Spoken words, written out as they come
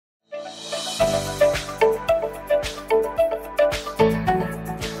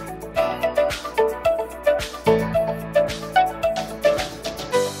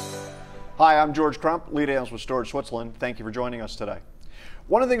I'm George Crump, lead analyst with Storage Switzerland. Thank you for joining us today.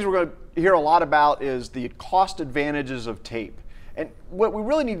 One of the things we're going to hear a lot about is the cost advantages of tape. And what we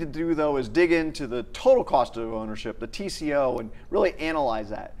really need to do, though, is dig into the total cost of ownership, the TCO, and really analyze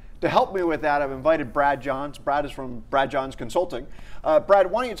that. To help me with that, I've invited Brad Johns. Brad is from Brad Johns Consulting.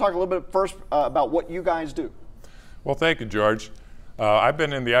 Brad, why don't you talk a little bit first about what you guys do? Well, thank you, George. I've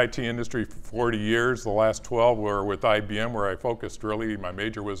been in the IT industry for 40 years. The last 12 were with IBM, where I focused really, my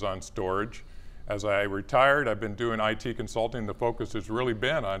major was on storage. As I retired, I've been doing IT consulting. The focus has really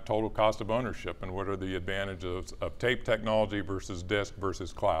been on total cost of ownership and what are the advantages of tape technology versus disk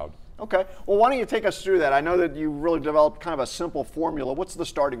versus cloud. Okay, well, why don't you take us through that? I know that you really developed kind of a simple formula. What's the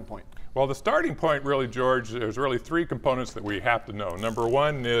starting point? Well, the starting point really, George, there's really three components that we have to know. Number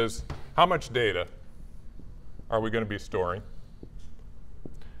one is how much data are we going to be storing?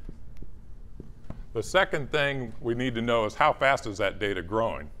 The second thing we need to know is how fast is that data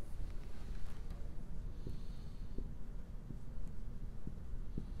growing?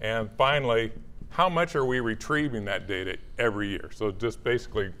 And finally, how much are we retrieving that data every year? So just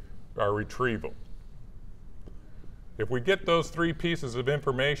basically our retrieval. If we get those three pieces of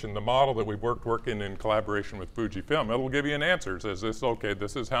information, the model that we've working in collaboration with Fujifilm, it'll give you an answer. It says this, okay,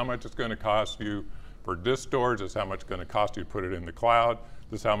 this is how much it's going to cost you for disk storage, this is how much it's going to cost you to put it in the cloud,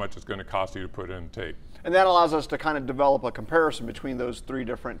 this is how much it's going to cost you to put it in tape. And that allows us to kind of develop a comparison between those three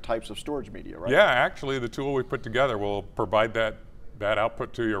different types of storage media, right? Yeah, actually the tool we put together will provide that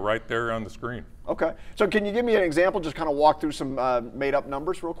output to you right there on the screen. Okay, so can you give me an example, just kind of walk through some made up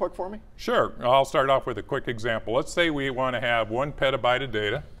numbers real quick for me? Sure, I'll start off with a quick example. Let's say we want to have 1 petabyte of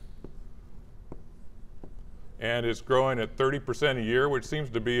data, and it's growing at 30% a year, which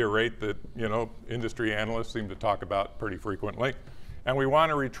seems to be a rate that, you know, industry analysts seem to talk about pretty frequently. And we want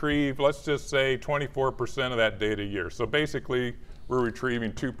to retrieve, let's just say 24% of that data a year. So basically, we're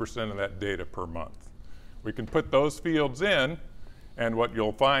retrieving 2% of that data per month. We can put those fields in, and what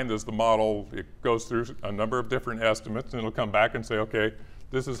you'll find is the model, it goes through a number of different estimates, and it'll come back and say, okay,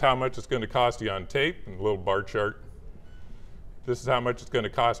 this is how much it's going to cost you on tape, in a little bar chart. This is how much it's going to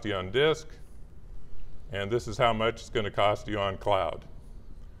cost you on disk, and this is how much it's going to cost you on cloud.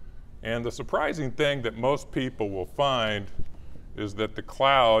 And the surprising thing that most people will find is that the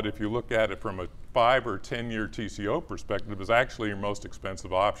cloud, if you look at it from a 5 or 10-year TCO perspective, is actually your most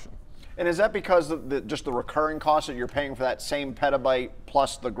expensive option. And is that because of just the recurring cost that you're paying for that same petabyte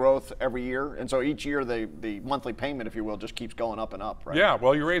plus the growth every year? And so each year the monthly payment, if you will, just keeps going up and up, right? Yeah,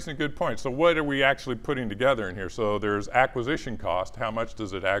 well, you're raising a good point. So what are we actually putting together in here? So there's acquisition cost. How much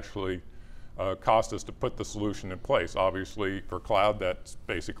does it actually cost us to put the solution in place? Obviously, for cloud, that's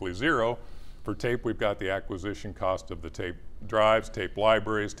basically zero. For tape, we've got the acquisition cost of the tape drives, tape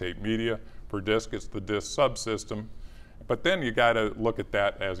libraries, tape media. For disk, it's the disk subsystem. But then you got to look at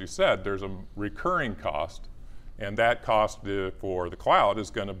that, as you said, there's a recurring cost, and that cost for the cloud is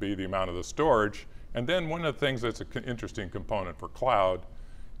going to be the amount of the storage. And then one of the things that's an interesting component for cloud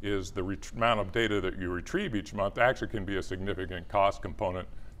is the amount of data that you retrieve each month actually can be a significant cost component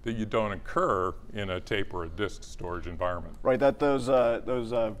that you don't incur in a tape or a disk storage environment. Right, that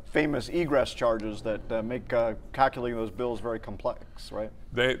those famous egress charges that make calculating those bills very complex, right?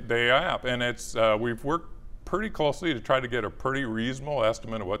 They have, and it's we've worked pretty closely to try to get a pretty reasonable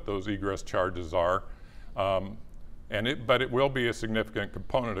estimate of what those egress charges are, but it will be a significant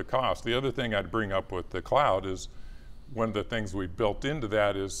component of cost. The other thing I'd bring up with the cloud is one of the things we built into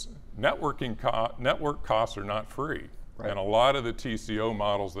that is network costs are not free. Right. And a lot of the TCO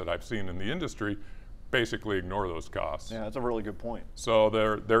models that I've seen in the industry basically ignore those costs. Yeah, that's a really good point. So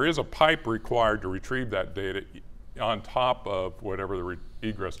there is a pipe required to retrieve that data on top of whatever the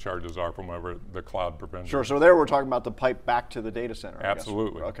egress charges are from whatever the cloud provider. Sure, so there we're talking about the pipe back to the data center.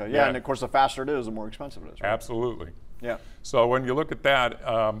 Absolutely. Okay, yeah, and of course the faster it is, the more expensive it is. Right? Absolutely. Yeah. So when you look at that,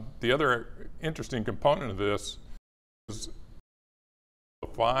 the other interesting component of this is a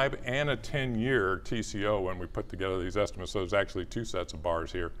 5 and a 10-year TCO when we put together these estimates. So there's actually two sets of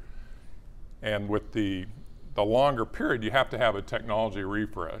bars here. And with the longer period, you have to have a technology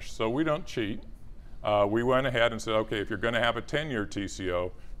refresh. So we don't cheat. We went ahead and said, okay, if you're going to have a 10-year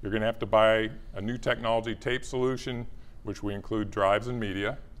TCO, you're going to have to buy a new technology tape solution, which we include drives and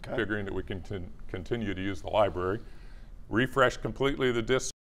media, figuring that we can continue to use the library, refresh completely the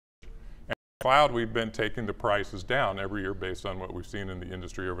disk, and cloud, we've been taking the prices down every year based on what we've seen in the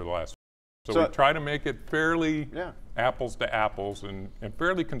industry over the last. So we try to make it fairly apples to apples and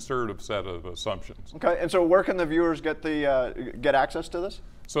fairly conservative set of assumptions. Okay, and so where can the viewers get get access to this?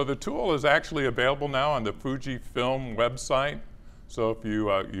 So the tool is actually available now on the Fujifilm website. So if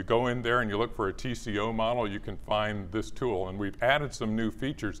you go in there and you look for a TCO model, you can find this tool. And we've added some new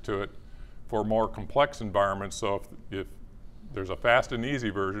features to it for more complex environments. So if there's a fast and easy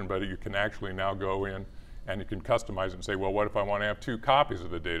version, but you can actually now go in and you can customize it and say, well, what if I want to have 2 copies of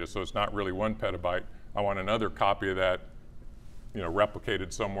the data? So it's not really 1 petabyte. I want another copy of that,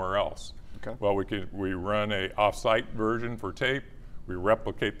 replicated somewhere else. Okay. Well, we run a off-site version for tape. We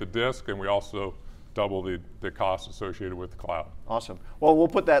replicate the disk, and we also double the cost associated with the cloud. Awesome. Well, we'll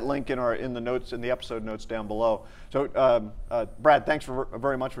put that link in the notes, in the episode notes down below. So, Brad, thanks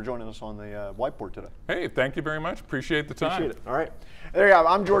very much for joining us on the whiteboard today. Hey, thank you very much. Appreciate the time. Appreciate it. All right. There you go.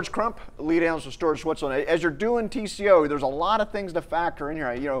 I'm George Crump, lead analyst with Storage Switzerland. As you're doing TCO, there's a lot of things to factor in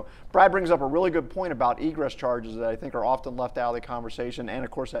here. Brad brings up a really good point about egress charges that I think are often left out of the conversation, and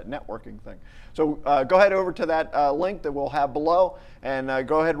of course that networking thing. So go ahead over to that link that we'll have below, and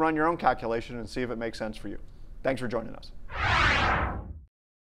go ahead and run your own calculation and see if it makes sense for you. Thanks for joining us.